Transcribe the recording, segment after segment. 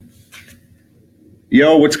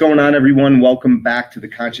Yo, what's going on, everyone? Welcome back to the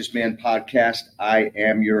Conscious Man Podcast. I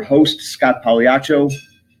am your host, Scott Pagliaccio,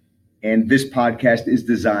 and this podcast is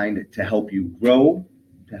designed to help you grow,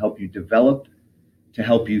 to help you develop, to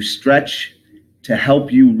help you stretch, to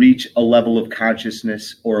help you reach a level of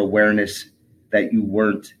consciousness or awareness that you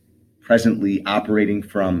weren't presently operating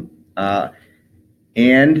from.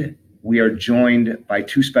 And we are joined by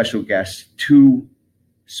two special guests, two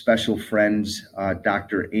special friends,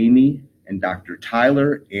 Dr. Amy and Dr.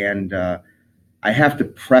 Tyler. And I have to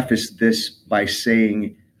preface this by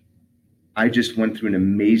saying I just went through an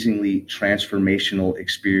amazingly transformational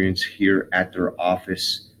experience here at their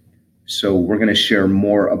office. So we're going to share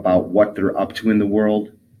more about what they're up to in the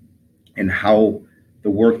world and how the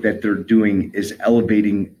work that they're doing is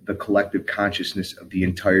elevating the collective consciousness of the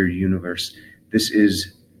entire universe. This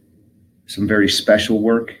is some very special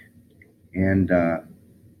work, and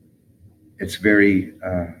it's very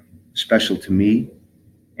special to me,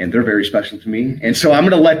 and they're very special to me. And so I'm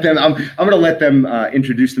going to let them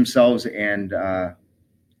introduce themselves and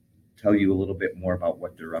tell you a little bit more about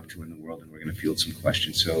what they're up to in the world, and we're going to field some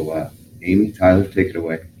questions. So Amy, Tyler, take it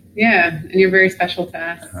away. Yeah, and you're very special to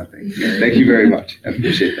us. Thank you very much. I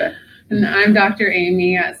appreciate that. And I'm Dr.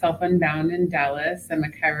 Amy at Self Unbound in Dallas. I'm a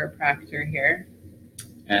chiropractor here.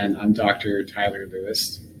 And I'm Dr. Tyler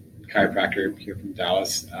Lewis, chiropractor here from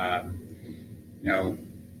Dallas.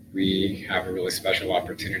 We have a really special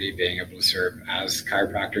opportunity being able to serve as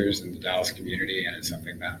chiropractors in the Dallas community, and it's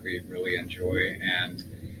something that we really enjoy. And,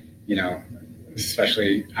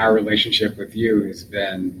 especially our relationship with you has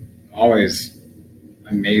been always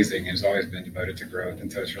amazing and has always been devoted to growth.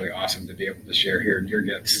 And so it's really awesome to be able to share here your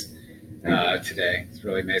gifts today. It's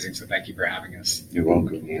really amazing. So thank you for having us. You're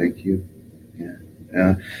welcome. Thank you.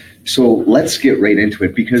 Yeah. So let's get right into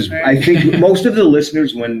it, because I think most of the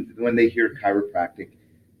listeners, when they hear chiropractic,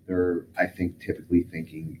 they're, I think, typically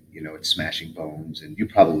thinking, it's smashing bones, and you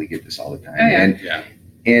probably get this all the time. Oh, yeah.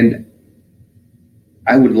 And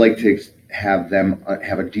I would like to have them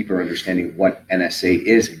have a deeper understanding of what NSA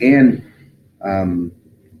is, and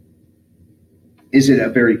is it a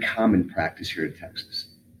very common practice here in Texas?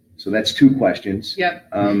 So that's two questions.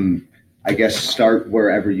 Yep. I guess start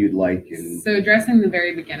wherever you'd like. So addressing the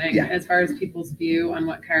very beginning, as far as people's view on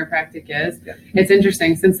what chiropractic is, It's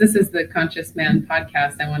interesting. Since this is the Conscious Man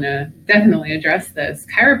podcast, I want to definitely address this.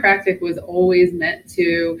 Chiropractic was always meant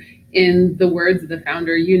to, in the words of the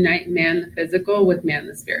founder, unite man the physical with man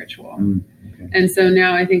the spiritual. Okay. And so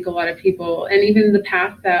now I think a lot of people, and even the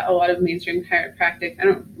path that a lot of mainstream chiropractic,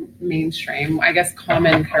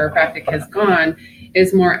 common chiropractic has gone,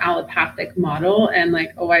 is more allopathic model, and I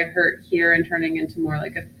hurt here, and turning into more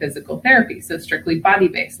like a physical therapy. So strictly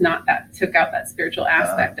body-based, not that took out that spiritual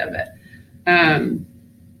aspect of it.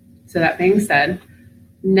 So that being said,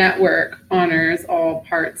 network honors all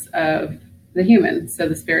parts of the human. So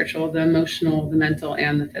the spiritual, the emotional, the mental,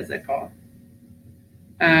 and the physical.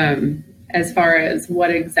 As far as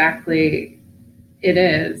what exactly it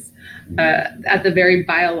is, at the very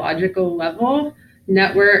biological level,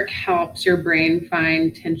 network helps your brain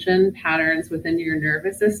find tension patterns within your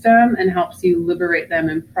nervous system and helps you liberate them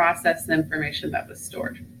and process the information that was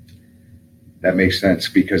stored. That makes sense,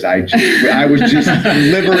 because I was just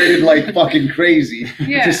liberated like fucking crazy,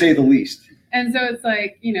 to say the least. And so it's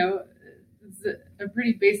it's a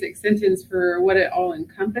pretty basic sentence for what it all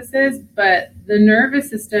encompasses, but the nervous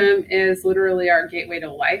system is literally our gateway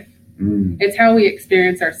to life. It's how we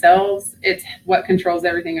experience ourselves. It's what controls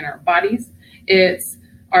everything in our bodies. It's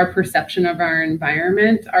our perception of our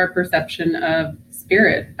environment, our perception of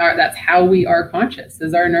spirit. That's how we are conscious,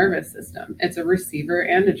 is our nervous system. It's a receiver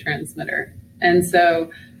and a transmitter. And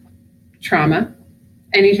so trauma,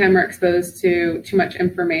 anytime we're exposed to too much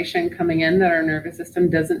information coming in that our nervous system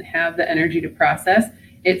doesn't have the energy to process,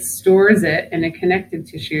 it stores it in a connective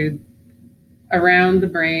tissue around the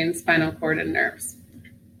brain, spinal cord, and nerves.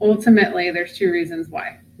 Ultimately, there's two reasons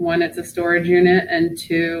why. One, it's a storage unit, and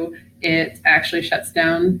two, it actually shuts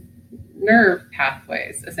down nerve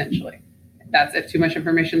pathways, essentially. That's if too much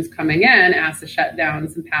information is coming in, it has to shut down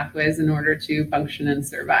some pathways in order to function and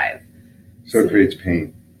survive. So it creates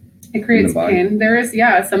pain. It creates pain. There is,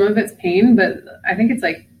 some of it's pain, but I think it's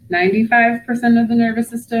 95% of the nervous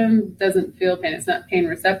system doesn't feel pain. It's not pain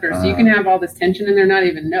receptors. So you can have all this tension and not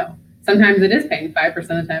even know. Sometimes it is pain. 5% of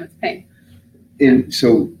the time it's pain. And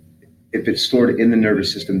so if it's stored in the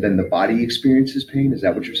nervous system, then the body experiences pain? Is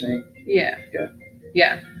that what you're saying? Yeah. Yeah.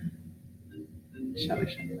 Yeah. Shall we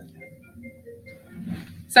show that?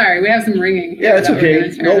 Sorry, we have some ringing here. Yeah, it's okay.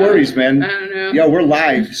 No worries, man. I don't know. Yeah, we're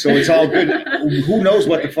live, so it's all good. Who knows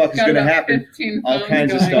what the fuck is going to happen? All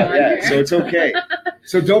kinds of stuff. Yeah, so it's okay.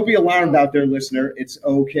 So don't be alarmed out there, listener. It's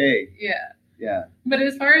okay. Yeah. Yeah. But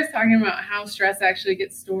as far as talking about how stress actually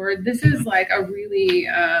gets stored, this is like a really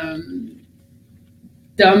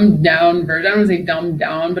dumbed down version. I don't want to say dumbed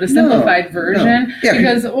down, but a simplified version. No. Yeah,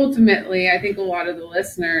 because ultimately, I think a lot of the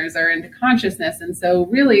listeners are into consciousness. And so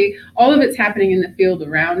really, all of it's happening in the field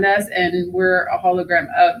around us, and we're a hologram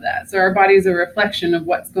of that. So our body is a reflection of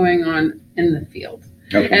what's going on in the field.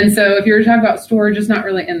 Okay. And so if you're talking about storage, it's not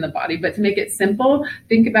really in the body, but to make it simple,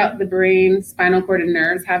 think about the brain, spinal cord, and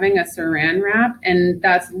nerves having a saran wrap. And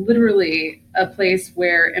that's literally a place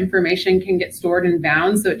where information can get stored and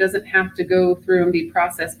bound. So it doesn't have to go through and be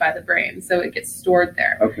processed by the brain. So it gets stored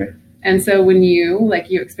there. Okay. And so when you, like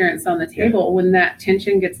you experienced on the table, when that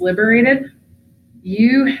tension gets liberated,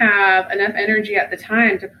 you have enough energy at the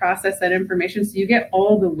time to process that information. So you get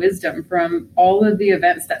all the wisdom from all of the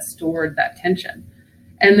events that stored that tension.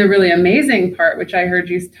 And the really amazing part, which I heard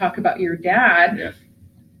you talk about your dad,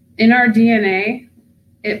 in our DNA,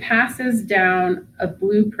 it passes down a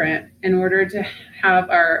blueprint in order to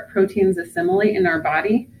have our proteins assimilate in our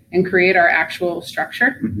body and create our actual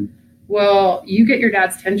structure. Mm-hmm. Well, you get your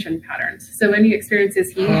dad's tension patterns. So any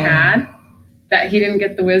experiences he had that he didn't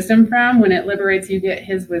get the wisdom from, when it liberates, you get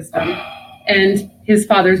his wisdom and his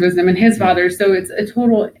father's wisdom and his father's. So it's a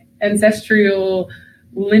total ancestral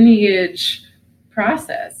lineage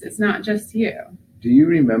process. It's not just you. Do you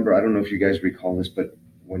remember, I don't know if you guys recall this, but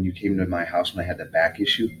when you came to my house when I had the back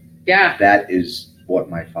issue, that is what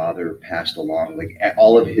my father passed along. Like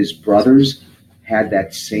all of his brothers had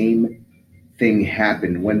that same thing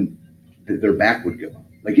happen when their back would go.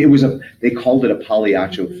 Like they called it a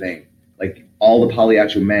Pagliaccio thing. Like all the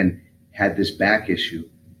Pagliaccio men had this back issue.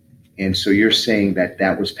 And so you're saying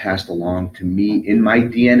that was passed along to me in my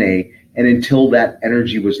DNA, and until that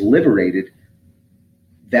energy was liberated,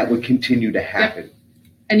 that would continue to happen. Yep.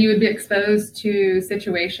 And you would be exposed to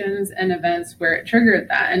situations and events where it triggered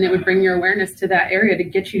that. And it would bring your awareness to that area to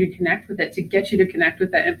get you to connect with it, to get you to connect with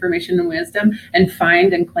that information and wisdom and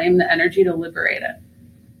find and claim the energy to liberate it.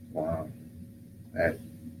 Wow. That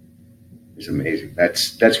is amazing.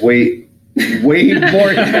 That's way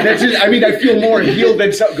more. That's just, I mean, I feel more healed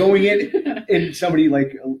than going in somebody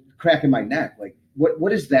like cracking my neck. Like what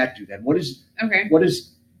does that do then? What is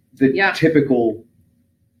the typical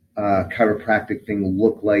chiropractic thing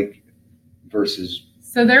look like versus?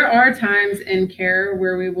 So there are times in care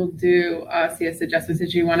where we will do CS adjustments.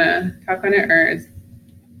 Did you want to talk on it, or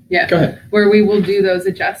go ahead. Where we will do those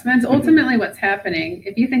adjustments. Ultimately, what's happening,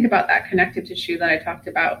 if you think about that connective tissue that I talked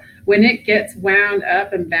about, when it gets wound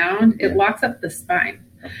up and bound, it locks up the spine.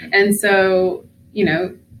 Okay. And so,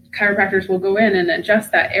 chiropractors will go in and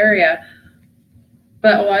adjust that area.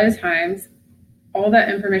 But a lot of times, all that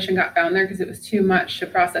information got bound there because it was too much to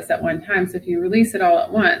process at one time. So if you release it all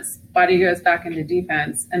at once, body goes back into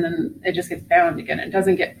defense, and then it just gets bound again. It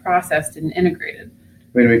doesn't get processed and integrated.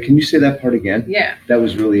 Wait, can you say that part again? Yeah. That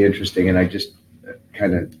was really interesting, and I just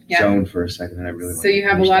kind of zoned for a second, and I really So you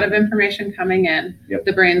have a lot of information coming in. Yep.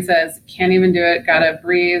 The brain says, can't even do it, gotta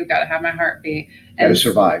breathe, gotta have my heartbeat. Gotta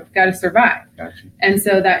survive. Gotcha. And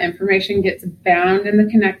so that information gets bound in the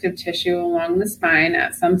connective tissue along the spine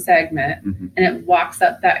at some segment, and it locks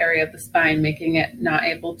up that area of the spine, making it not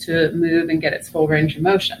able to move and get its full range of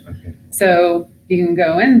motion. Okay. So you can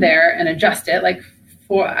go in there and adjust it,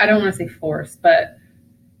 I don't want to say force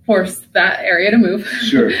that area to move.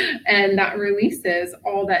 Sure. And that releases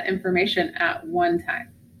all that information at one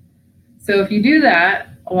time. So if you do that,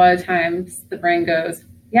 a lot of times the brain goes,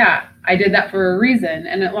 yeah, I did that for a reason,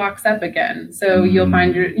 and it locks up again. So you'll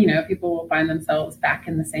find people will find themselves back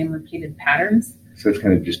in the same repeated patterns. So it's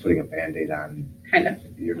kind of just putting a Band-Aid on. Kind of.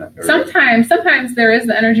 You're not sometimes there is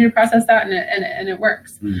the energy to process that, and it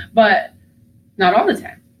works, but not all the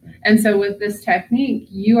time. And so with this technique,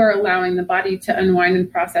 you are allowing the body to unwind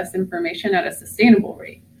and process information at a sustainable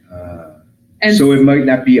rate. And so it might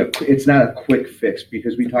not be it's not a quick fix,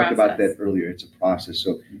 because we talked about that earlier. It's a process.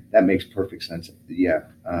 So that makes perfect sense. Yeah.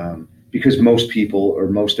 Because most people, or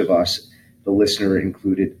most of us, the listener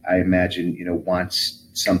included, I imagine, wants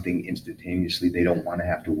something instantaneously. They don't want to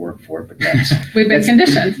have to work for it, but we've been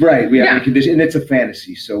conditioned. Right. We have been conditioned, and it's a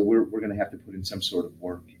fantasy. So we're going to have to put in some sort of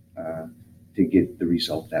work to get the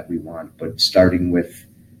result that we want. But starting with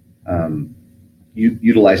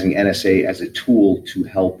utilizing NSA as a tool to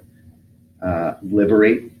help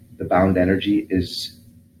liberate the bound energy is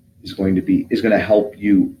going to help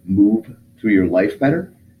you move through your life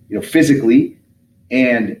better, physically,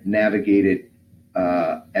 and navigate it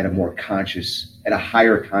at a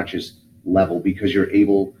higher conscious level because you're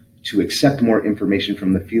able to accept more information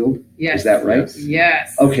from the field. Yes. Is that right?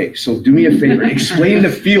 Yes. Okay, so do me a favor, explain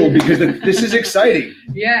the field because this is exciting.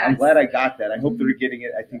 Yes. I'm glad I got that. I hope they're getting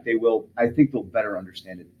it. I think they will. I think they'll better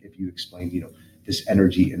understand it if you explain, this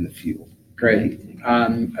energy in the field. Great.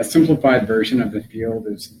 A simplified version of the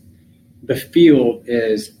field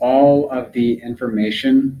is all of the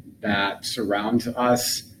information that surrounds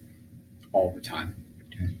us all the time.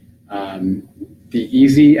 Okay. The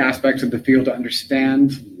easy aspects of the field to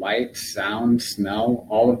understand, light, sound, smell,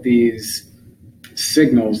 all of these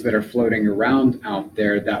signals that are floating around out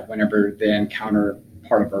there that whenever they encounter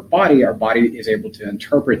part of our body is able to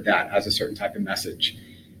interpret that as a certain type of message.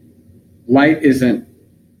 Light isn't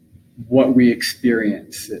what we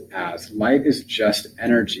experience it as. Light is just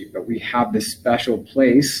energy, but we have this special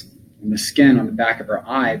place in the skin on the back of our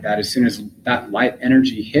eye that as soon as that light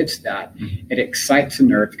energy hits that, it excites a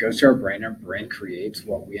nerve, goes to our brain. Our brain creates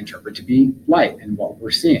what we interpret to be light and what we're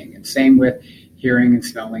seeing. And same with hearing and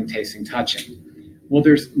smelling, tasting, touching. Well,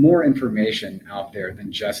 there's more information out there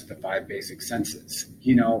than just the 5 basic senses.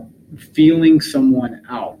 Feeling someone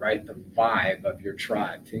out, right? The vibe of your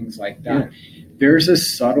tribe, things like that. Yeah. There's a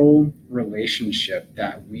subtle relationship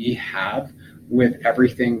that we have with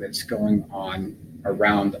everything that's going on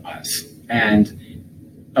around us. And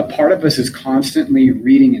a part of us is constantly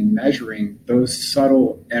reading and measuring those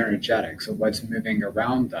subtle energetics of what's moving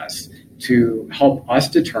around us to help us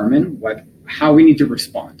determine how we need to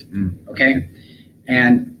respond. Okay.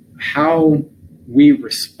 And how we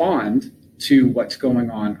respond to what's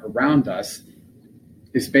going on around us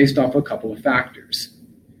is based off a couple of factors.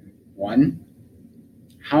 One,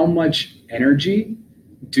 how much energy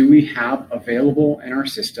do we have available in our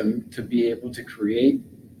system to be able to create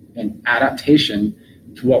an adaptation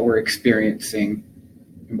to what we're experiencing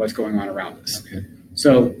and what's going on around us? Okay.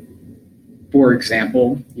 So, for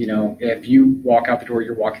example, if you walk out the door,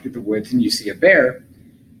 you're walking through the woods and you see a bear,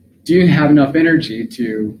 do you have enough energy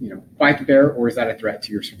to, fight the bear, or is that a threat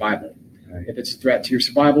to your survival? Right. If it's a threat to your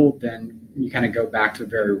survival, then you kind of go back to a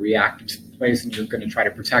very reactive place and you're going to try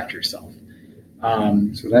to protect yourself.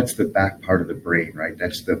 So that's the back part of the brain, right?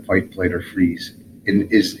 That's the fight, flight, or freeze.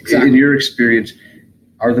 Exactly. In your experience,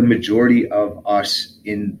 are the majority of us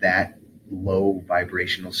in that low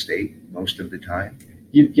vibrational state most of the time?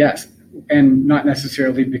 Yes, and not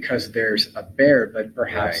necessarily because there's a bear, but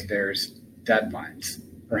perhaps Right. There's deadlines.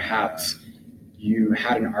 Perhaps you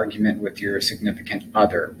had an argument with your significant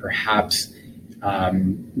other. Perhaps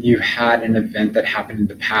you had an event that happened in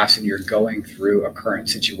the past and you're going through a current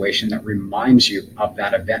situation that reminds you of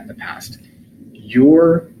that event in the past.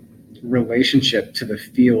 Your relationship to the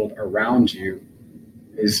field around you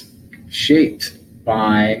is shaped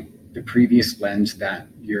by the previous lens that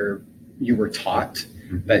you were taught,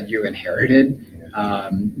 that you inherited,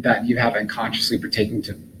 that you haven't consciously partaken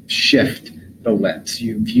to shift the lens.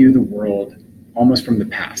 You view the world almost from the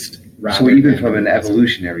past. So even from an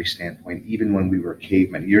evolutionary standpoint, even when we were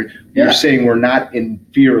cavemen, you're saying we're not in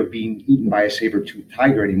fear of being eaten by a saber-toothed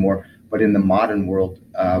tiger anymore, but in the modern world,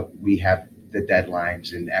 we have the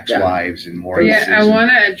deadlines and ex-wives and more. I want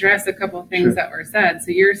to address a couple of things that were said.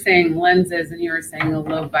 So you're saying lenses and you were saying a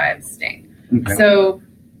low vibe state. Okay. So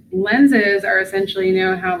lenses are essentially,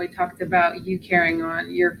 how we talked about you carrying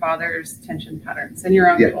on your father's tension patterns and your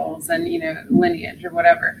uncles and, lineage or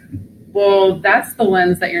whatever. Well, that's the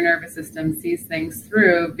lens that your nervous system sees things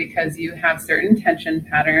through because you have certain tension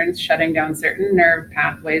patterns shutting down certain nerve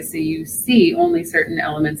pathways. So you see only certain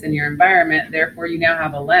elements in your environment. Therefore, you now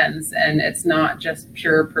have a lens and it's not just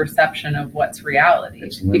pure perception of what's reality.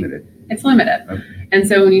 It's limited. It's limited. Okay. And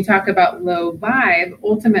so when you talk about low vibe,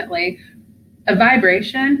 ultimately, a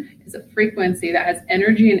vibration is a frequency that has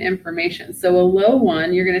energy and information. So a low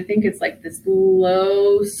one, you're going to think it's like this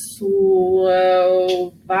low,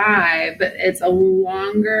 slow vibe, but it's a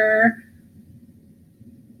longer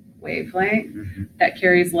wavelength that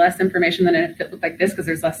carries less information than if it looked like this because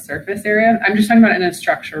there's less surface area. I'm just talking about it in a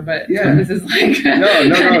structure, but this is like an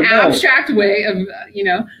abstract way of,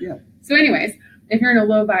 Yeah. So anyways, if you're in a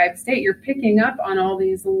low vibe state, you're picking up on all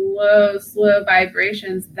these low, slow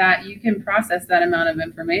vibrations that you can process that amount of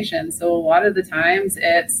information. So a lot of the times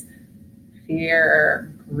it's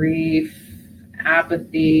fear, grief,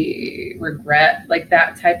 apathy, regret, like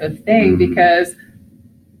that type of thing, because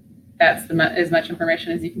that's as much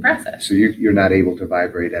information as you can process. So you're not able to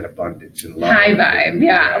vibrate at abundance and love. High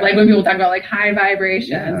vibe, Like when people talk about like high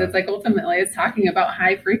vibrations, it's like ultimately it's talking about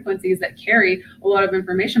high frequencies that carry a lot of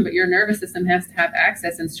information, but your nervous system has to have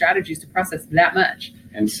access and strategies to process that much.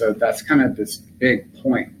 And so that's kind of this big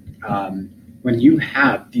point. when you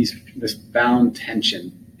have this bound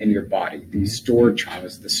tension in your body, these stored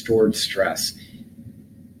traumas, the stored stress,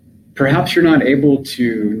 perhaps you're not able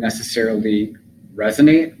to necessarily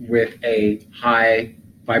resonate with a high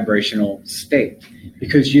vibrational state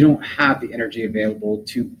because you don't have the energy available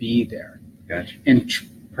to be there. Gotcha. And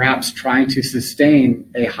perhaps trying to sustain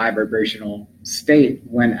a high vibrational state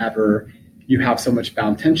whenever you have so much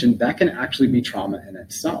bound tension, that can actually be trauma in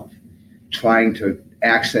itself. Trying to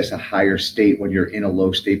access a higher state when you're in a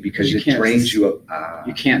low state because it drains you up.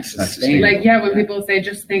 You can't sustain. Like, yeah, when people say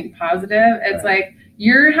just think positive, it's like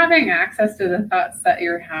you're having access to the thoughts that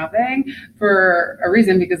you're having for a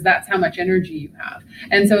reason, because that's how much energy you have.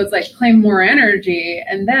 And so it's like claim more energy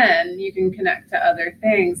and then you can connect to other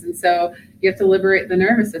things. And so you have to liberate the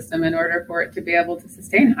nervous system in order for it to be able to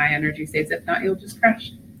sustain high energy states. If not, you'll just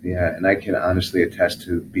crash. Yeah, and I can honestly attest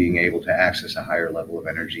to being able to access a higher level of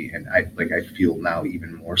energy, and I feel now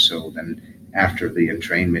even more so than after the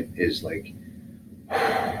entrainment is that's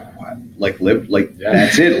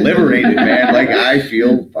it, liberated, man. Like I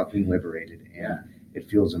feel fucking liberated, and it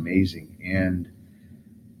feels amazing, and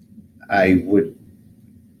I would,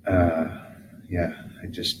 I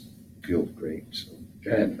just feel great. So.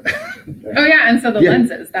 Good. Oh yeah, and so the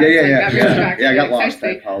lenses. That's I got lost.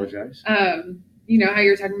 I apologize. You know how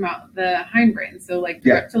you're talking about the hindbrain, so like the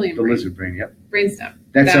reptilian the brain, lizard brain, brainstem.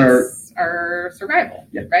 That's our survival,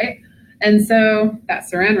 right? And so that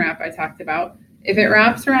saran wrap I talked about, if it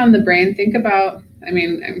wraps around the brain, think about, I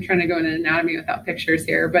mean, I'm trying to go into anatomy without pictures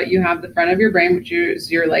here, but you have the front of your brain, which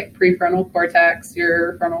is your like prefrontal cortex,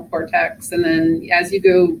 your frontal cortex, and then as you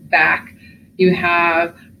go back, you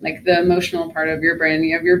have like the emotional part of your brain,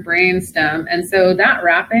 you have your brain stem. And so that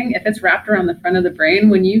wrapping, if it's wrapped around the front of the brain,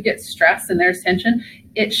 when you get stressed and there's tension,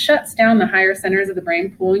 it shuts down the higher centers of the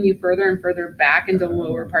brain, pulling you further and further back into the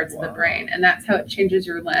lower parts of the brain. And that's how it changes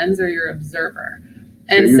your lens or your observer.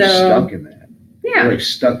 And you're stuck in that. Yeah. You're like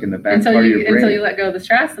stuck in the back part of your brain. Until you let go of the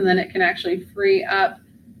stress, and then it can actually free up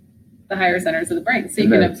the higher centers of the brain. So you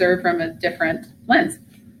can observe from a different lens.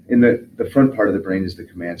 In the front part of the brain is the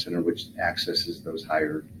command center, which accesses those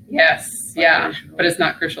higher. Yes, yeah, but it's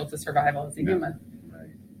not crucial to survival as a human. Right.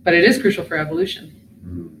 But it is crucial for evolution.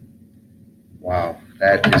 Wow,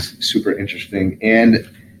 that is super interesting, and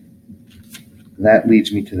that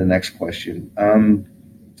leads me to the next question.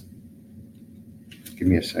 Give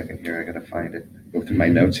me a second here. I gotta find it. Go through my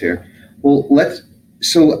notes here. Well,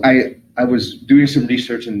 So I was doing some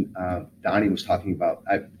research, and Donnie was talking about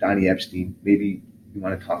Donnie Epstein. Maybe you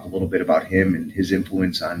want to talk a little bit about him and his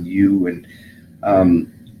influence on you, and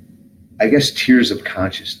I guess tiers of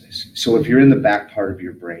consciousness. So if you're in the back part of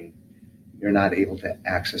your brain, you're not able to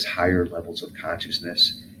access higher levels of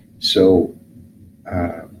consciousness. So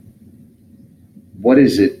what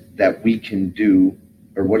is it that we can do,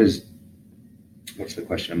 or what's the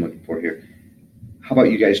question I'm looking for here? How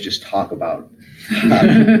about you guys just talk about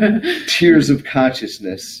tiers of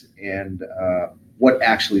consciousness and what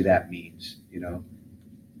actually that means, you know?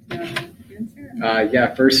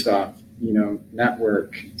 First off,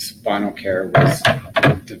 network spinal care was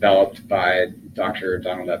developed by Dr.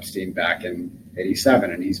 Donald Epstein back in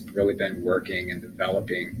 '87, and he's really been working and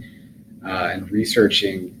developing and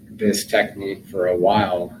researching this technique for a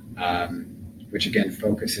while, which again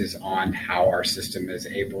focuses on how our system is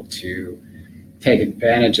able to take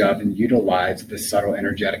advantage of and utilize the subtle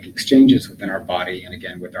energetic exchanges within our body and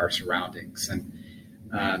again with our surroundings. And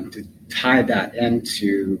to tie that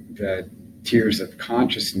into the tiers of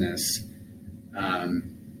consciousness,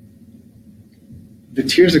 the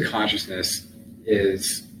tiers of consciousness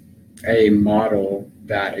is a model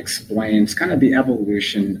that explains kind of the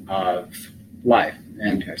evolution of life,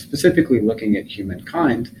 and specifically looking at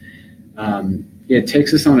humankind. It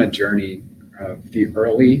takes us on a journey of the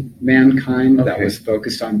early mankind that was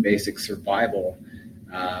focused on basic survival,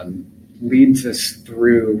 leads us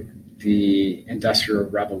through the Industrial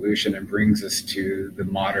Revolution and brings us to the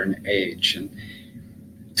modern age. And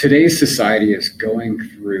today's society is going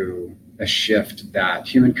through a shift that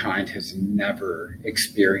humankind has never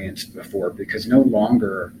experienced before, because no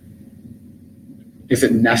longer is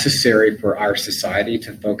it necessary for our society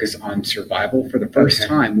to focus on survival. For the first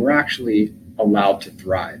time, we're actually allowed to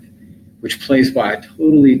thrive, which plays by a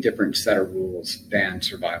totally different set of rules than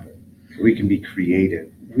survival. We can be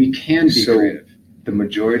creative. We can be creative. The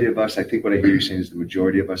majority of us, I think what I hear you saying is the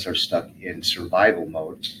majority of us are stuck in survival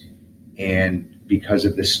mode. And because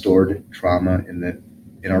of this stored trauma in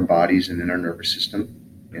our bodies and in our nervous system,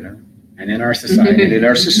 and in our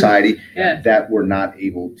society, that we're not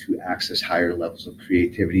able to access higher levels of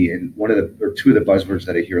creativity. And two of the buzzwords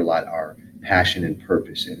that I hear a lot are passion and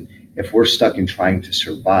purpose. And if we're stuck in trying to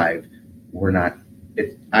survive,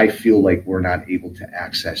 I feel like we're not able to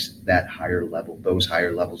access that higher level, those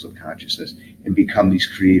higher levels of consciousness, and become these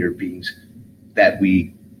creator beings that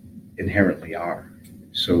we inherently are.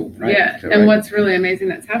 So and what's really amazing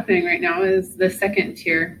that's happening right now is the second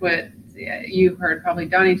tier, what you heard probably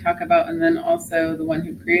Donnie talk about, and then also the one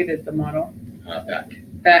who created the model,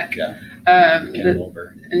 Beck. Yeah. Ken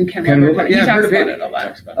Wilber. And Ken Wilber. He talks about it a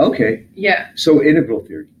lot. Okay. Yeah. So integral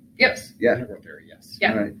theory. Yep. Yeah. Integral theory, yes.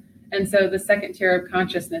 Yeah. All right. And so the second tier of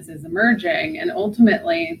consciousness is emerging. And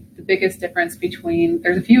ultimately, the biggest difference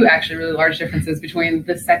there's a few actually really large differences between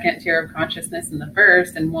the second tier of consciousness and the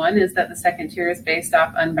first. And one is that the second tier is based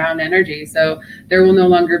off unbound energy. So there will no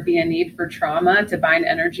longer be a need for trauma to bind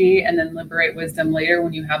energy and then liberate wisdom later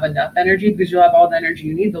when you have enough energy, because you'll have all the energy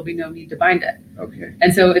you need. There'll be no need to bind it. Okay.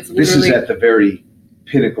 And so it's literally... This is at the very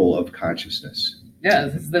pinnacle of consciousness. Yeah,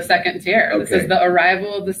 this is the second tier. Okay. This is the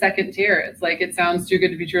arrival of the second tier. It's like, it sounds too good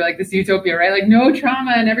to be true, like this utopia, right? Like no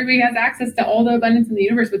trauma and everybody has access to all the abundance in the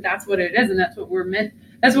universe, but that's what it is. And that's what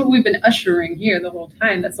that's what we've been ushering here the whole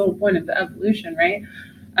time. That's the whole point of the evolution, right?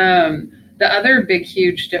 The other big,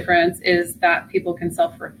 huge difference is that people can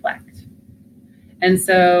self-reflect. And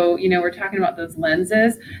so, we're talking about those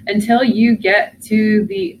lenses until you get to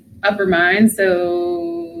the upper mind.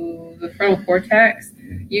 So the frontal cortex,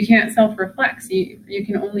 you can't self-reflect. You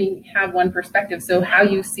can only have one perspective. So how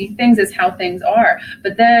you see things is how things are.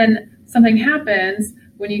 But then something happens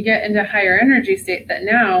when you get into higher energy state that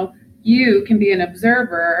now you can be an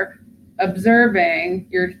observer, observing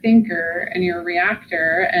your thinker and your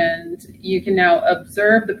reactor, and you can now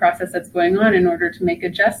observe the process that's going on in order to make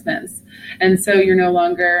adjustments. And so you're no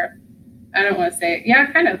longer, I don't want to say,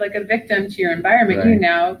 kind of like a victim to your environment. Right. You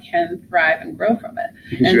now can thrive and grow from it.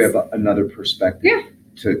 Because you have another perspective. Yeah.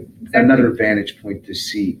 Another vantage point to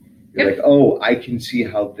see. You're like, oh, I can see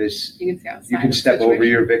how this. You can see outside. You can step over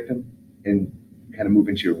your victim and kind of move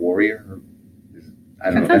into your warrior. Or,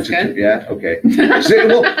 I don't know. Sounds good. Yeah. Okay.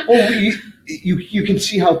 So, you can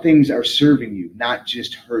see how things are serving you, not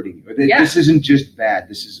just hurting you. This isn't just bad.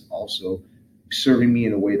 This is also serving me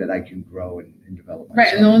in a way that I can grow and develop myself.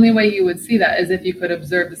 Right, and the only way you would see that is if you could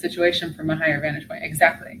observe the situation from a higher vantage point.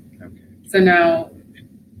 Exactly. Okay. So now.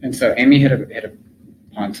 And so Amy hit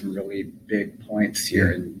upon some really big points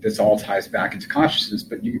here, and this all ties back into consciousness,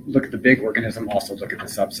 but you look at the big organism, also look at the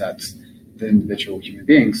subsets, the individual human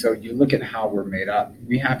being. So you look at how we're made up.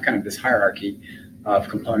 We have kind of this hierarchy of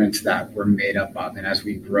components that we're made up of, and as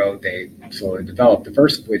we grow, they slowly develop. The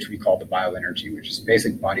first of which we call the bioenergy, which is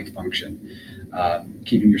basic body function,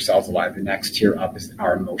 keeping your cells alive. The next tier up is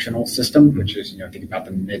our emotional system, which is, think about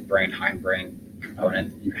the midbrain, hindbrain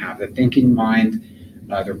component. You have the thinking mind,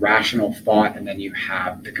 the rational thought, and then you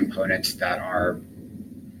have the components that are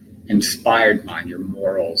inspired mind, your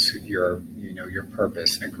morals, your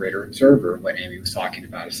purpose, a greater observer, what Amy was talking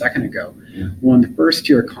about a second ago. Yeah. Well, in the first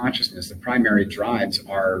tier of consciousness, the primary drives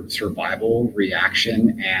are survival,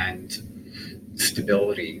 reaction, and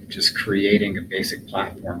stability, just creating a basic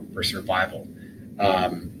platform for survival.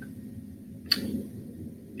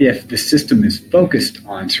 If the system is focused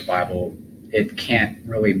on survival, it can't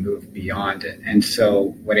really move beyond it. And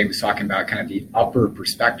so what Amy was talking about, kind of the upper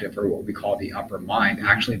perspective, or what we call the upper mind,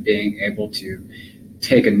 actually being able to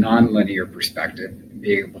take a nonlinear perspective,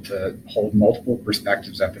 being able to hold multiple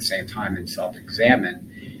perspectives at the same time and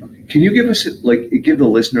self-examine. Can you give us, give the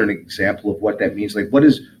listener an example of what that means?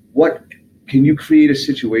 Can you create a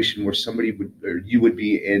situation where you would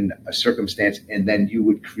be in a circumstance, and then you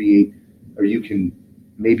would create, or you can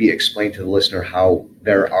maybe explain to the listener how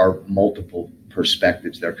there are multiple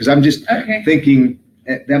perspectives there? Because I'm just thinking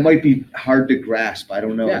that might be hard to grasp. I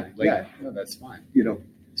don't know. No, that's fine.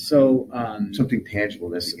 So something tangible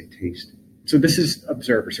that we can taste. So this is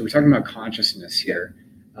observer. So we're talking about consciousness here.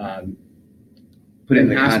 Put it in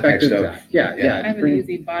the context of that. Yeah. I have an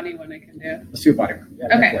easy body one I can do. Let's do a body one.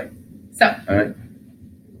 Yeah, okay. So all right.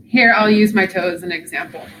 Here I'll use my toe as an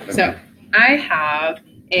example. Okay. So I have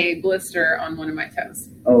a blister on one of my toes.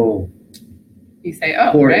 Oh. You say,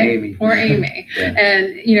 oh, poor right? Amy. Poor Amy. Yeah.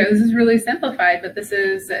 And, this is really simplified, but this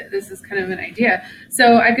is kind of an idea.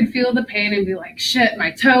 So I could feel the pain and be like, shit, my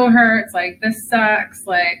toe hurts. Like, this sucks.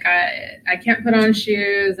 Like, I can't put on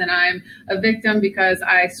shoes, and I'm a victim because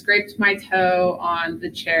I scraped my toe on the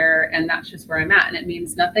chair, and that's just where I'm at. And it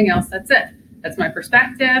means nothing else. That's it. That's my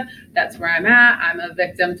perspective. That's where I'm at. I'm a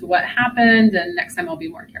victim to what happened, and next time I'll be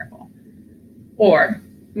more careful. Or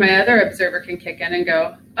my other observer can kick in and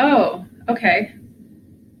go, oh, okay.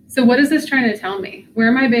 So what is this trying to tell me? Where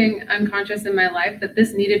am I being unconscious in my life that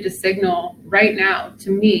this needed to signal right now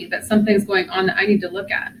to me that something's going on that I need to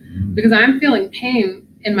look at? Because I'm feeling pain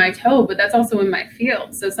in my toe, but that's also in my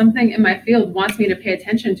field. So something in my field wants me to pay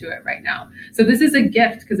attention to it right now. So this is a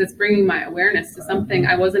gift because it's bringing my awareness to something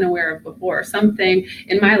I wasn't aware of before, something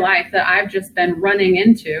in my life that I've just been running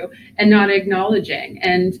into and not acknowledging.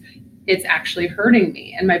 And it's actually hurting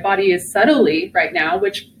me. And my body is subtly right now,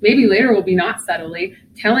 which maybe later will be not subtly,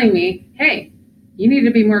 telling me, hey, you need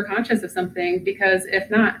to be more conscious of something, because if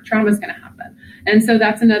not, trauma is going to happen. And so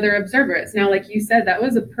that's another observer. It's now, like you said, that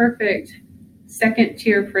was a perfect second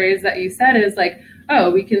tier phrase that you said, is like,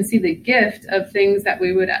 oh, we can see the gift of things that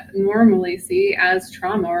we would normally see as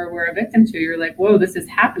trauma or we're a victim to. You're like, whoa, this is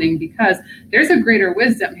happening because there's a greater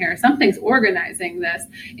wisdom here. Something's organizing this.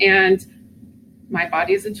 And my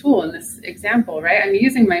body is a tool in this example, right? I'm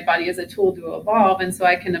using my body as a tool to evolve. And so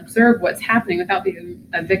I can observe what's happening without being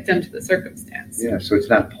a victim to the circumstance. Yeah. So it's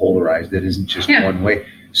not polarized. It isn't just one way.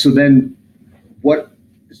 So then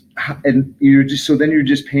you're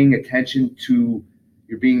just paying attention to,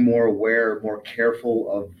 you're being more aware, more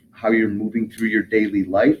careful of how you're moving through your daily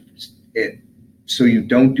life. So you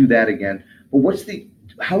don't do that again. But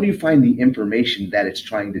how do you find the information that it's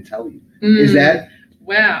trying to tell you? Is that?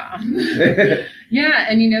 Wow. Yeah.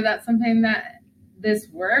 And that's something that this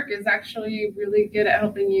work is actually really good at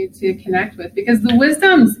helping you to connect with, because the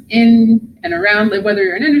wisdom's in and around, like whether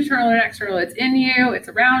you're an internal or an external, it's in you, it's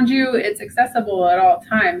around you, it's accessible at all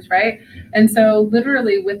times, right? And so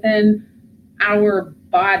literally within our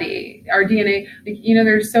body, our DNA,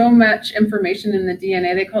 there's so much information in the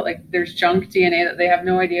DNA. They call it like there's junk DNA that they have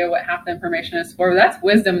no idea what half the information is for. That's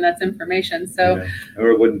wisdom, that's information. So, or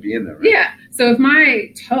it wouldn't be in there, right? Yeah. So if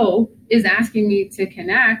my toe is asking me to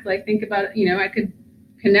connect, like think about it, I could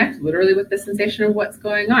connect literally with the sensation of what's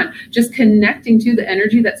going on. Just connecting to the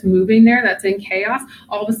energy that's moving there, that's in chaos.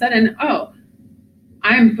 All of a sudden,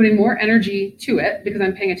 I'm putting more energy to it because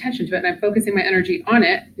I'm paying attention to it and I'm focusing my energy on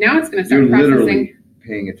it. Now it's going to start processing. Literally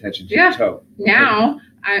paying attention to your toe. Now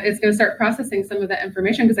it's going to start processing some of that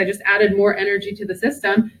information because I just added more energy to the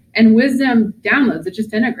system, and wisdom downloads. It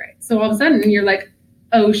just integrates. So all of a sudden you're like,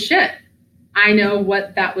 oh shit, I know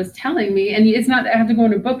what that was telling me. And it's not that I have to go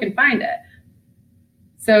in a book and find it.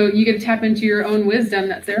 So you get to tap into your own wisdom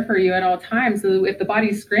that's there for you at all times. So if the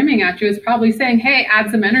body's screaming at you, it's probably saying, hey,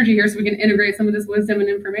 add some energy here so we can integrate some of this wisdom and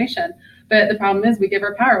information. But the problem is we give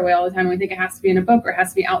our power away all the time. We think it has to be in a book or it has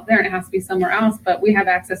to be out there and it has to be somewhere else. But we have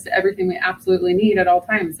access to everything we absolutely need at all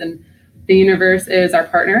times. And the universe is our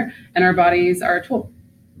partner and our bodies are a tool.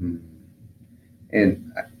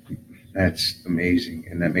 And that's amazing.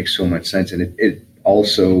 And that makes so much sense. And it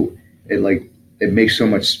makes so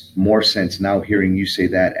much more sense now hearing you say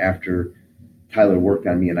that after Tyler worked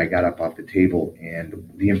on me and I got up off the table and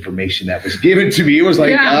the information that was given to me, it was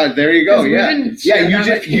like, there you go. Yeah.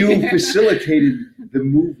 You facilitated the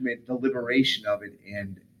movement, the liberation of it,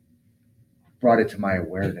 and brought it to my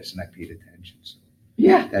awareness, and I paid attention. So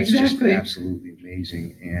that's just absolutely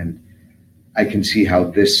amazing. And I can see how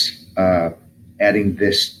this, adding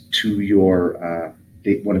this to your,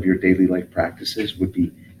 one of your daily life practices would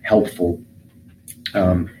be helpful.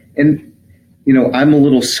 I'm a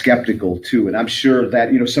little skeptical too, and I'm sure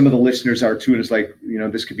that, some of the listeners are too, and it's like,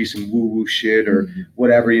 this could be some woo-woo shit or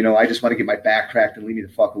whatever, I just want to get my back cracked and leave me the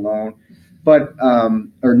fuck alone. But,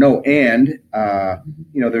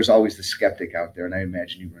 there's always the skeptic out there, and I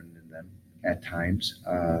imagine you run into them at times.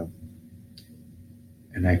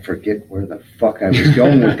 And I forget where the fuck I was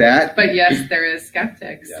going with that. But yes, there is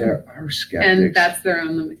skeptics. There are skeptics. And that's their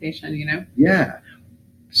own limitation, Yeah.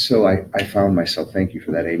 So I found myself, thank you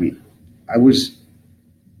for that, Amy.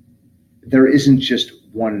 There isn't just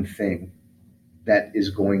one thing that is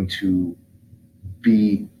going to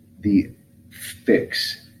be the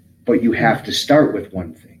fix, but you have to start with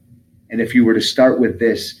one thing. And if you were to start with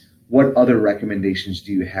this, what other recommendations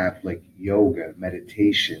do you have, like yoga,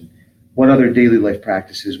 meditation? What other daily life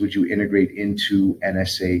practices would you integrate into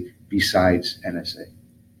NSA besides NSA?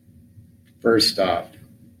 First off,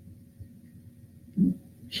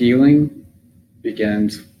 healing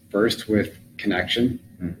begins first with connection,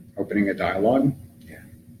 opening a dialogue,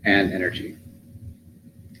 and energy.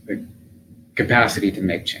 The capacity to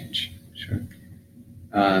make change. Sure.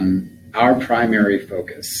 Our primary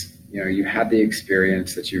focus, you had the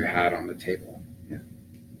experience that you had on the table. Yeah.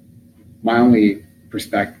 My only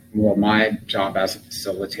perspective, my job as a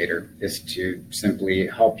facilitator is to simply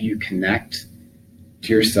help you connect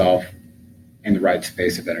to yourself in the right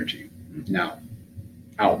space of energy. Now,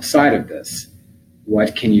 outside of this,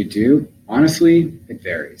 what can you do? Honestly, it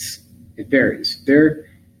varies. There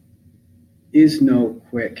is no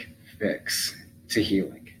quick fix to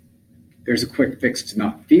healing. There's a quick fix to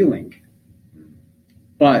not feeling.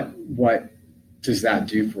 But what does that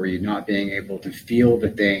do for you, not being able to feel the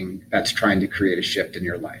thing that's trying to create a shift in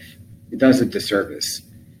your life? It does a disservice.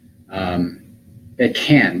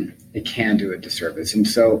 It can do a disservice. And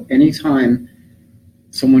so anytime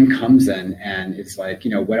someone comes in and it's like,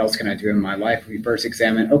 what else can I do in my life? We first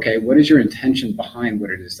examine, okay, what is your intention behind what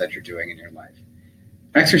it is that you're doing in your life?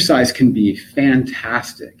 Exercise can be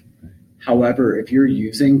fantastic. However, if you're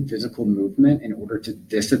using physical movement in order to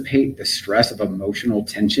dissipate the stress of emotional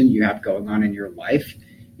tension you have going on in your life,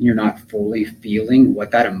 and you're not fully feeling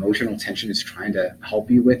what that emotional tension is trying to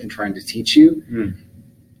help you with and trying to teach you,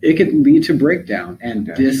 it can lead to breakdown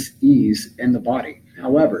and dis-ease in the body.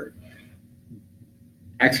 However,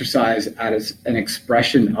 exercise as an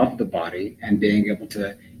expression of the body and being able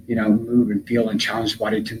to, move and feel and challenge the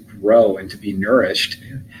body to grow and to be nourished,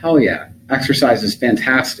 hell yeah, exercise is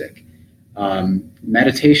fantastic.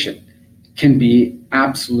 Meditation can be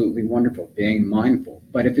absolutely wonderful, being mindful.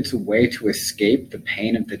 But if it's a way to escape the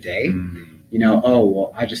pain of the day,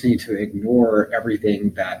 I just need to ignore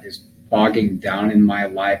everything that is bogging down in my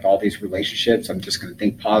life, all these relationships. I'm just going to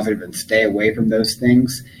think positive and stay away from those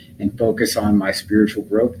things and focus on my spiritual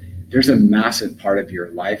growth. There's a massive part of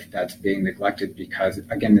your life that's being neglected because,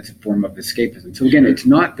 again, it's a form of escapism. So again, it's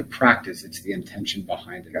not the practice, it's the intention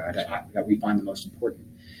behind it that we find the most important.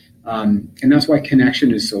 And that's why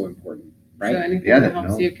connection is so important, right? So anything that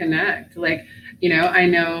helps you connect. Like, I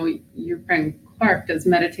know your friend Clark does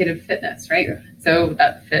meditative fitness, right? Yeah. So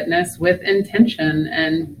that fitness with intention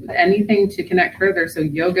and anything to connect further. So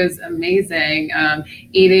yoga's amazing.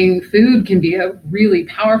 Eating food can be a really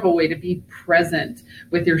powerful way to be present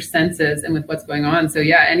with your senses and with what's going on. So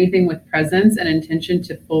yeah, anything with presence and intention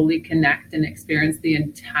to fully connect and experience the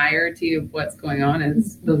entirety of what's going on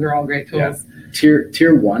those are all great tools. Yeah.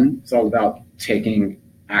 Tier 1 is all about taking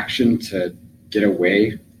action to get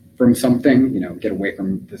away from something, get away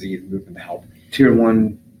from disease, movement to health. Tier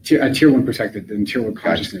 1 perspective, and tier 1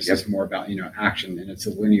 consciousness is more about, action, and it's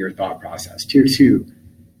a linear thought process. Tier 2,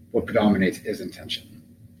 what predominates is intention.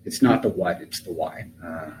 It's not the what, it's the why.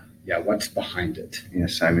 What's behind it? Yeah,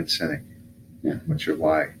 Simon Sinek. Yeah. What's your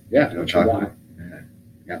why? Yeah, what's your why?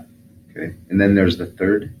 Yeah. Okay. And then there's the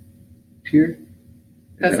third tier?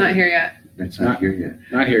 That's not here yet. That's not here yet.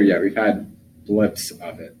 Not here yet. We've had blips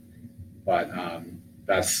of it, but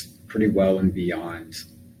that's pretty well and beyond.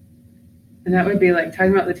 And that would be like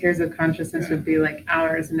talking about the tiers of consciousness would be like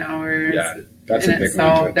hours and hours. Yeah, that's a big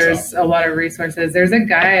one. There's a lot of resources. There's a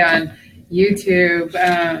guy on YouTube.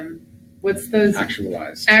 What's those?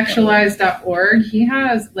 Actualize.org. He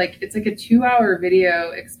has it's like a 2-hour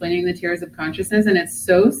video explaining the tiers of consciousness, and it's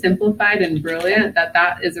so simplified and brilliant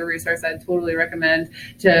that is a resource I'd totally recommend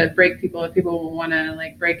to break people if people want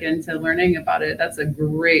to break into learning about it. That's a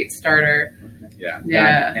great starter. Yeah.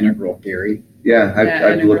 That integral theory. Yeah,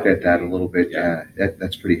 I've looked at that a little bit. Yeah,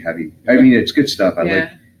 that's pretty heavy. I mean, it's good stuff.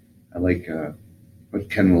 I like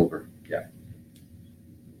with Ken Wilber. Yeah.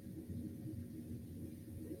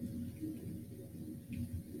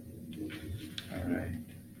 All right.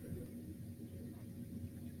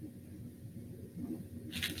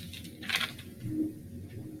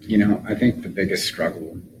 I think the biggest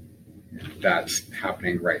struggle that's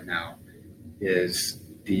happening right now is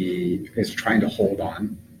trying to hold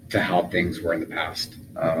on to how things were in the past.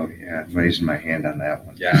 Oh yeah, I'm raising my hand on that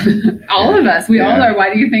one. Yeah. All of us, we all are.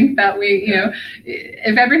 Why do you think that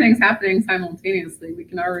if everything's happening simultaneously, we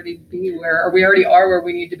can already be we already are where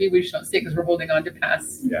we need to be. We just don't see it because we're holding on to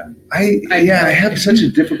past. Yeah. I have such a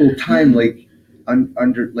difficult time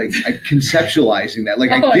conceptualizing that.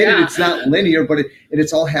 I get it. It's not linear, but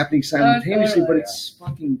it's all happening simultaneously. But it's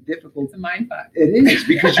fucking difficult. It's a mind fuck. It is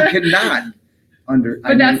because you cannot.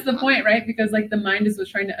 But that's the point, right? Because the mind is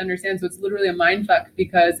what's trying to understand. So it's literally a mind fuck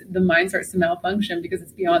because the mind starts to malfunction because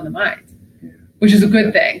it's beyond the mind, which is a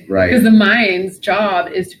good thing. Right. Because the mind's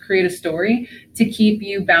job is to create a story to keep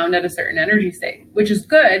you bound at a certain energy state, which is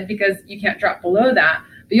good because you can't drop below that,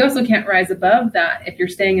 but you also can't rise above that if you're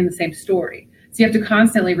staying in the same story. So you have to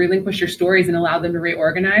constantly relinquish your stories and allow them to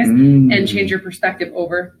reorganize and change your perspective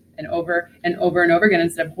over and over and over and over again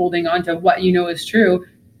instead of holding on to what you know is true.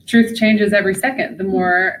 Truth changes every second. The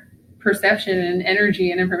more perception and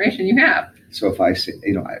energy and information you have. So if I say,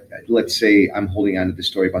 let's say I'm holding on to the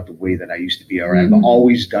story about the way that I used to be, or I've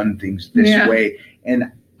always done things this way,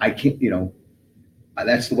 and I can't,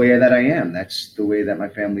 that's the way that I am. That's the way that my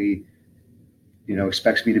family,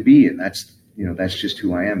 expects me to be, and that's just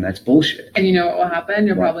who I am. That's bullshit. And you know what will happen?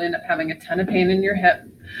 You'll probably end up having a ton of pain in your hip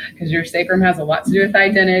because your sacrum has a lot to do with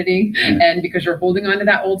identity, and because you're holding on to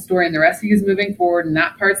that old story and the rest of you is moving forward and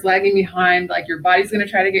that part's lagging behind, your body's going to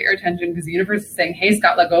try to get your attention because the universe is saying, hey,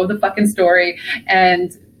 Scott, let go of the fucking story.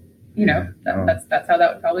 And that's how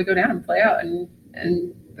that would probably go down and play out.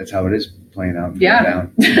 And that's how it is playing out. And yeah.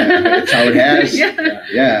 Down. That's how it has.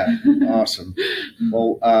 Yeah. Awesome.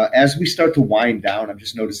 Well, as we start to wind down, I'm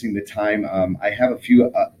just noticing the time. I have a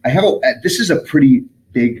few, this is a pretty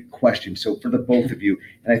big question. So for the both of you,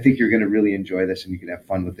 and I think you're going to really enjoy this and you can have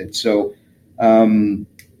fun with it. So,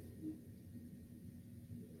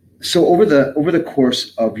 over the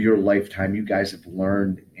course of your lifetime, you guys have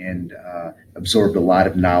learned and absorbed a lot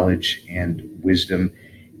of knowledge and wisdom,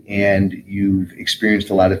 and you've experienced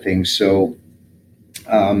a lot of things. So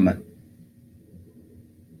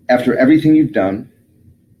after everything you've done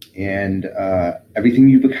and everything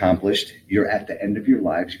you've accomplished, you're at the end of your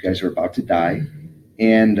lives. You guys are about to die.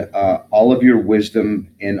 And all of your wisdom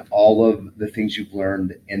and all of the things you've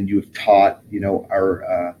learned and you've taught,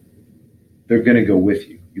 are they're going to go with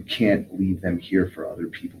you. You can't leave them here for other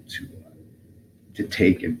people to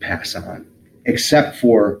take and pass on, except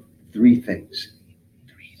for three things.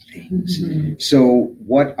 Mm-hmm. So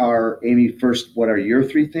Amy, first, what are your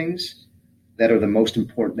three things that are the most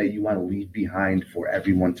important that you want to leave behind for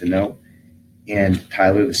everyone to know? And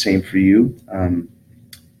Tyler, the same for you.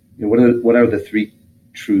 What are the three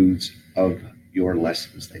truths of your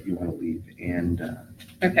lessons that you want to leave? And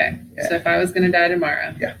okay. Yeah. So if I was going to die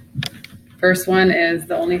tomorrow, first one is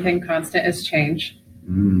the only thing constant is change.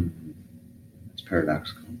 It's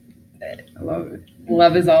paradoxical. I love it.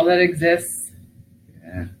 Love is all that exists.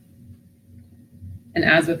 Yeah. And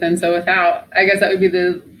as within, so without. I guess that would be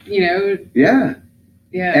the, Yeah.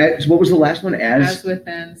 Yeah. What was the last one? As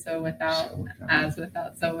within, so without. As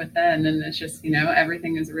without, so within. And it's just,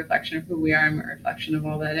 everything is a reflection of who we are and a reflection of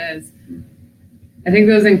all that is. I think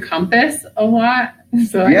those encompass a lot.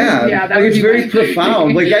 So it's very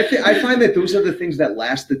profound. Like I find that those are the things that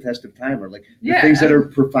last the test of time, or like the things that are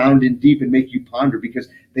profound and deep and make you ponder, because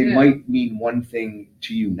they might mean one thing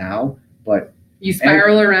to you now, but you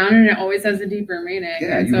spiral around and it always has a deeper meaning.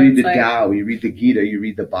 Yeah, you read the Tao, you read the Gita, you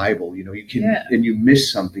read the Bible, you can, and you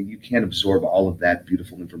miss something. You can't absorb all of that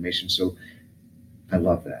beautiful information. So I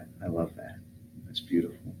love that. That's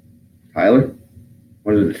beautiful. Tyler,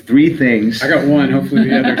 what are the three things? I got one. Hopefully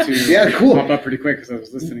the other two cool. pop up pretty quick because I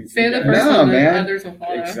was listening. Say the first one, the others will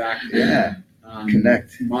follow. Exactly. Yeah.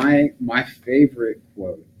 Connect. My favorite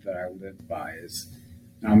quote that I live by is,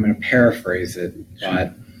 and I'm going to paraphrase it,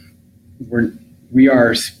 but we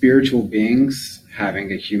are spiritual beings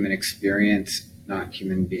having a human experience, not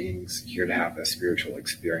human beings here to have a spiritual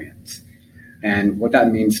experience. And what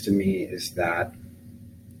that means to me is that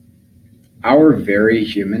our very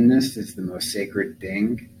humanness is the most sacred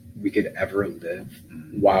thing we could ever live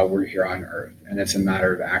while we're here on earth. And it's a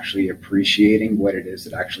matter of actually appreciating what it is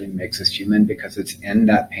that actually makes us human, because it's in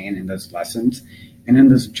that pain, in those lessons, and in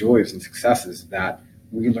those joys and successes that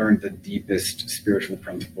we learn the deepest spiritual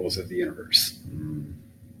principles of the universe.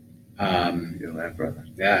 Feel that, brother.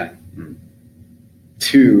 Yeah.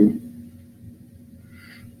 2,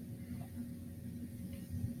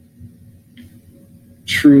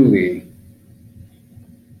 truly,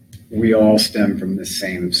 we all stem from the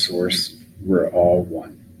same source. We're all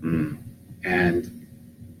one. And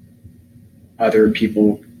other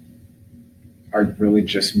people are really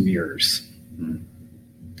just mirrors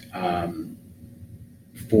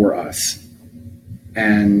for us.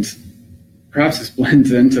 And perhaps this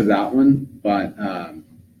blends into that one, but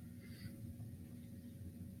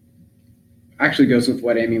actually goes with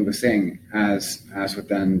what Amy was saying, as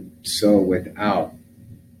within, so without.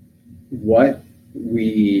 What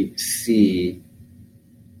we see,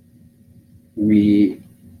 we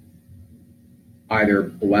either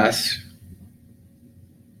bless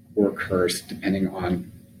or curse depending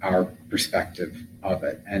on our perspective of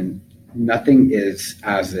it. And nothing is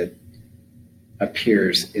as it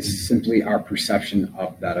appears. It's simply our perception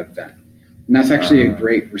of that event. And that's actually a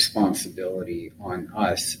great responsibility on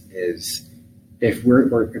us, is if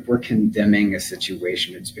we're condemning a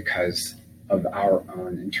situation, it's because of our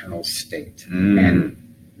own internal state. And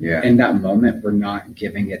in that moment, we're not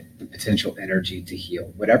giving it the potential energy to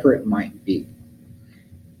heal, whatever it might be.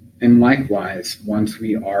 And likewise, once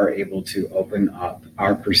we are able to open up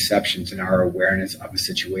our perceptions and our awareness of a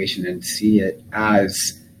situation and see it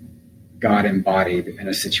as God embodied in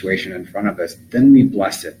a situation in front of us, then we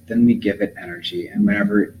bless it, then we give it energy. And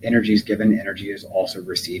whenever energy is given, energy is also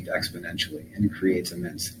received exponentially and creates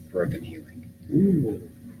immense growth and healing.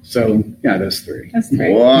 So, those three. That's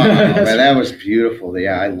great. Wow, man, that was beautiful.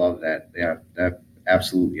 Yeah, I love that. Yeah, that's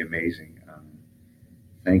absolutely amazing.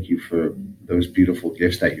 Thank you for those beautiful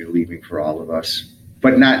gifts that you're leaving for all of us,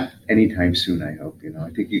 but not anytime soon, I hope.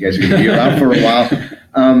 I think you guys are going to be around for a while.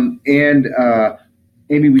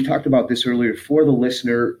 Amy, we talked about this earlier. For the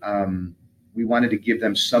listener, we wanted to give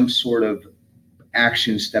them some sort of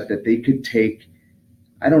action step that they could take.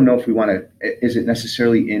 I don't know if we want to, is it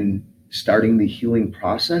necessarily in starting the healing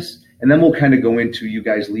process? And then we'll kind of go into you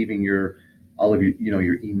guys leaving all of your,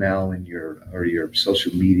 your email and your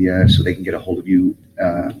social media so they can get a hold of you.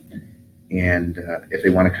 And if they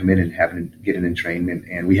want to come in and get an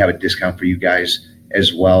entrainment, and we have a discount for you guys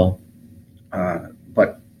as well.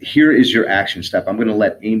 But here is your action step. I'm going to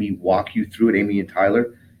let Amy walk you through it. Amy and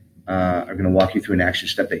Tyler are going to walk you through an action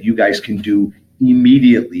step that you guys can do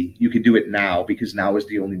immediately. You could do it now because now is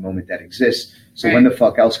the only moment that exists. So When the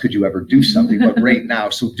fuck else could you ever do something but right now?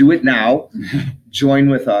 So do it now. Join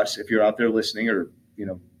with us if you're out there listening, or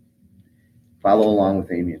follow along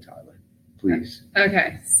with Amy and Tyler, please.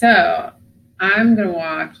 Okay, so I'm going to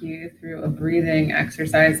walk you through a breathing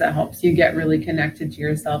exercise that helps you get really connected to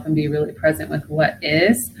yourself and be really present with what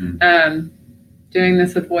is. Doing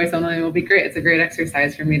this with voice only will be great. It's a great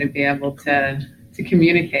exercise for me to be able to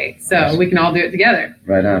communicate. So we can all do it together.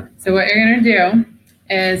 Right on. So what you're going to do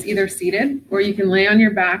is either seated, or you can lay on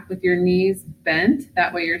your back with your knees bent.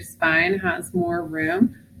 That way your spine has more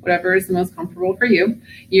room, whatever is the most comfortable for you.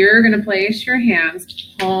 You're going to place your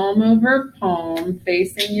hands palm over palm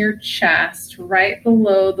facing your chest right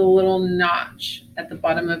below the little notch at the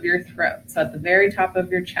bottom of your throat. So at the very top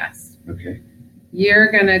of your chest. Okay.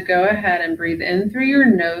 You're going to go ahead and breathe in through your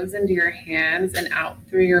nose into your hands and out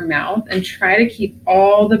through your mouth, and try to keep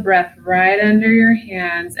all the breath right under your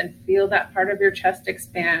hands and feel that part of your chest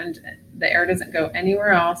expand. The air doesn't go anywhere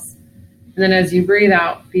else. And then as you breathe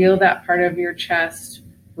out, feel that part of your chest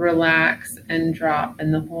relax and drop,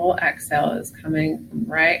 and the whole exhale is coming from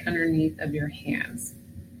right underneath of your hands.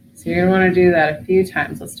 So you're going to want to do that a few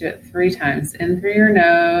times. Let's do it 3 times. In through your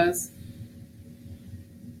nose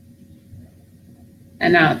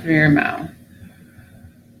and out through your mouth.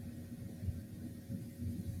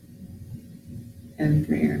 In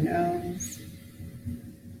through your nose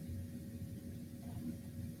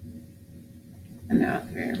and out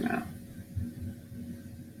through your mouth.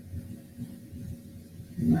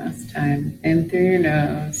 And last time, in through your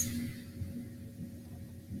nose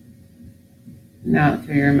and out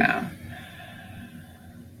through your mouth.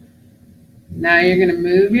 Now you're going to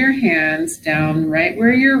move your hands down right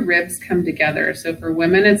where your ribs come together. So for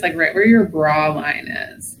women, it's like right where your bra line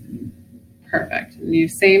is. Perfect. And you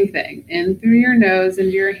same thing. In through your nose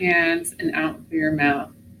into your hands and out through your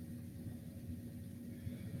mouth.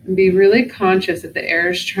 And be really conscious if the air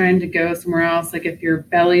is trying to go somewhere else, like if your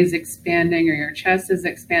belly's expanding or your chest is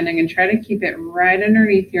expanding, and try to keep it right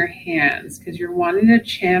underneath your hands because you're wanting to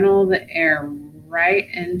channel the air right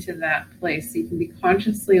into that place, so you can be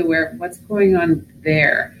consciously aware of what's going on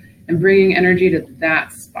there and bringing energy to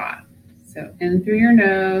that spot. So in through your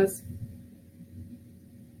nose,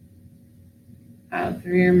 out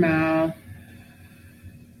through your mouth,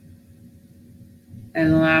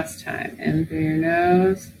 and the last time, in through your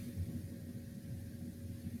nose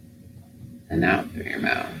and out through your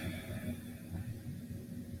mouth.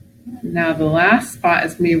 Now the last spot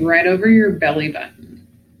is going to be right over your belly button.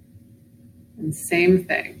 And same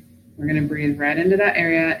thing. We're going to breathe right into that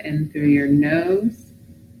area, in through your nose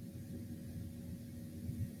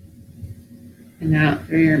and out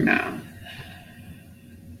through your mouth.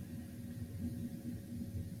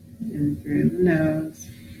 In through the nose,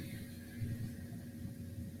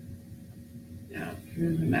 out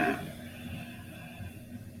through the mouth.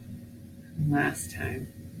 And last time.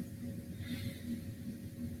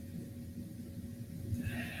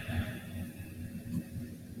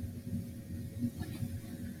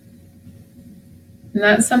 And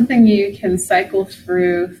that's something you can cycle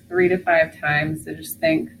through 3 to 5 times. So just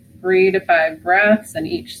think 3 to 5 breaths in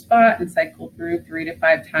each spot and cycle through 3 to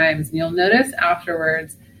 5 times. And you'll notice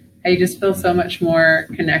afterwards how you just feel so much more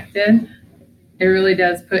connected. It really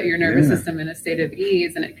does put your nervous system in a state of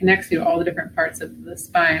ease, and it connects you to all the different parts of the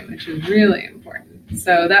spine, which is really important.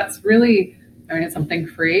 So that's really, it's something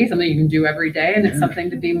free, something you can do every day, and it's something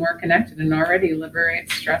to be more connected and already liberate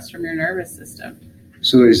stress from your nervous system.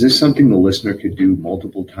 So is this something the listener could do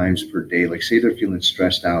multiple times per day? Like say they're feeling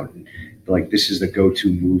stressed out and like this is the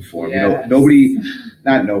go-to move for them. Yes.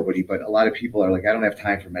 Not nobody, but a lot of people are like, I don't have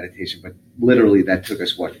time for meditation, but literally that took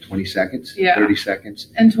us 20 seconds, 30 seconds.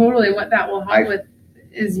 And totally what that will help with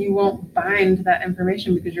is you won't bind that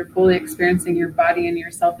information because you're fully experiencing your body and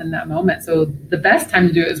yourself in that moment. So the best time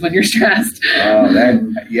to do it is when you're stressed.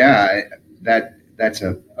 That's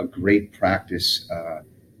a great practice.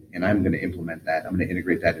 And I'm going to implement that. I'm going to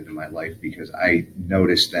integrate that into my life because I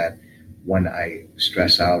noticed that when I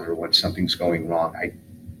stress out or when something's going wrong, I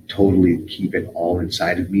totally keep it all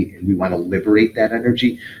inside of me, and we want to liberate that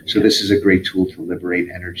energy. So this is a great tool to liberate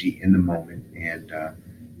energy in the moment. And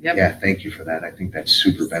yeah, thank you for that. I think that's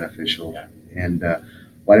super beneficial. Yeah. And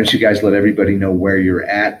why don't you guys let everybody know where you're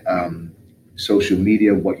at, social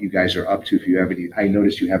media, what you guys are up to. If you have any, I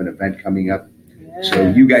noticed you have an event coming up. So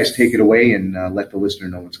you guys take it away and let the listener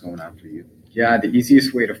know what's going on for you. Yeah, the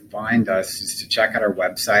easiest way to find us is to check out our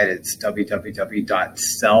website. It's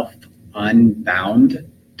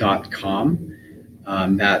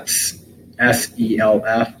www.selfunbound.com. That's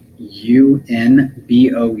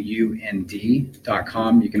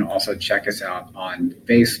selfunbound.com. You can also check us out on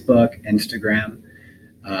Facebook, Instagram.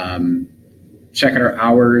 Check out our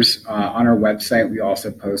hours on our website. We also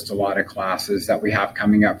post a lot of classes that we have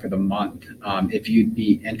coming up for the month. If you'd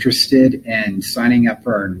be interested in signing up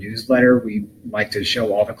for our newsletter, we like to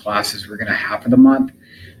show all the classes we're going to have for the month.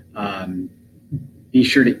 Be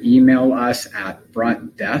sure to email us at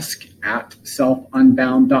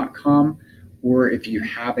frontdesk@selfunbound.com, or if you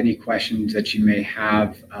have any questions that you may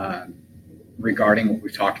have regarding what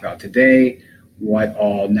we've talked about today, what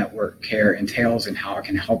all network care entails and how it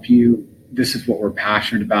can help you. This is what we're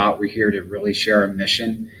passionate about. We're here to really share our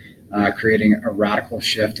mission, creating a radical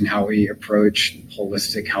shift in how we approach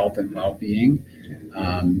holistic health and well-being.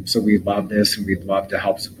 So we love this, and we'd love to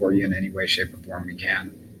help support you in any way, shape, or form we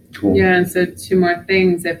can. Cool. Yeah, and so 2 more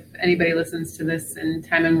things. If anybody listens to this in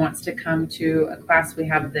time and wants to come to a class we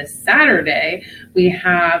have this Saturday, we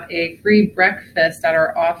have a free breakfast at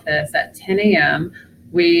our office at 10 a.m.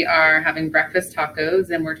 We are having breakfast tacos,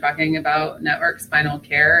 and we're talking about network spinal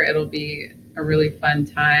care. It'll be a really fun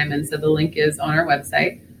time. And so the link is on our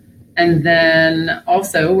website. And then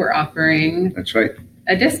also we're offering That's right.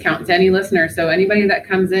 a discount to any listener. So anybody that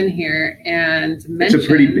comes in here and mentions...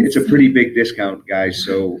 It's a pretty big discount, guys.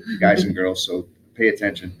 So guys and girls, so pay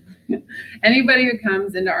attention. Anybody who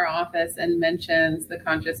comes into our office and mentions the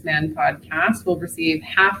Conscious Man podcast will receive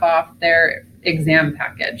half off their exam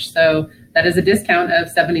package. So that is a discount of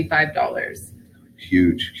 $75.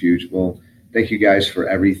 Huge. Well, thank you guys for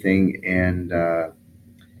everything, and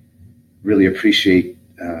really appreciate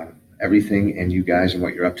everything and you guys and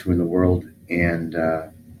what you're up to in the world. And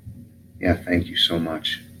yeah, thank you so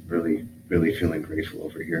much. Really feeling grateful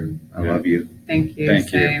over here. I love you. Thank you. Thank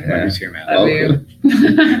Same. you. Love you too, man. Love you.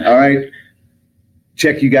 All right.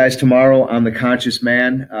 Check you guys tomorrow on The Conscious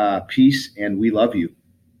Man. Peace, and we love you.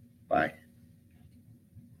 Bye.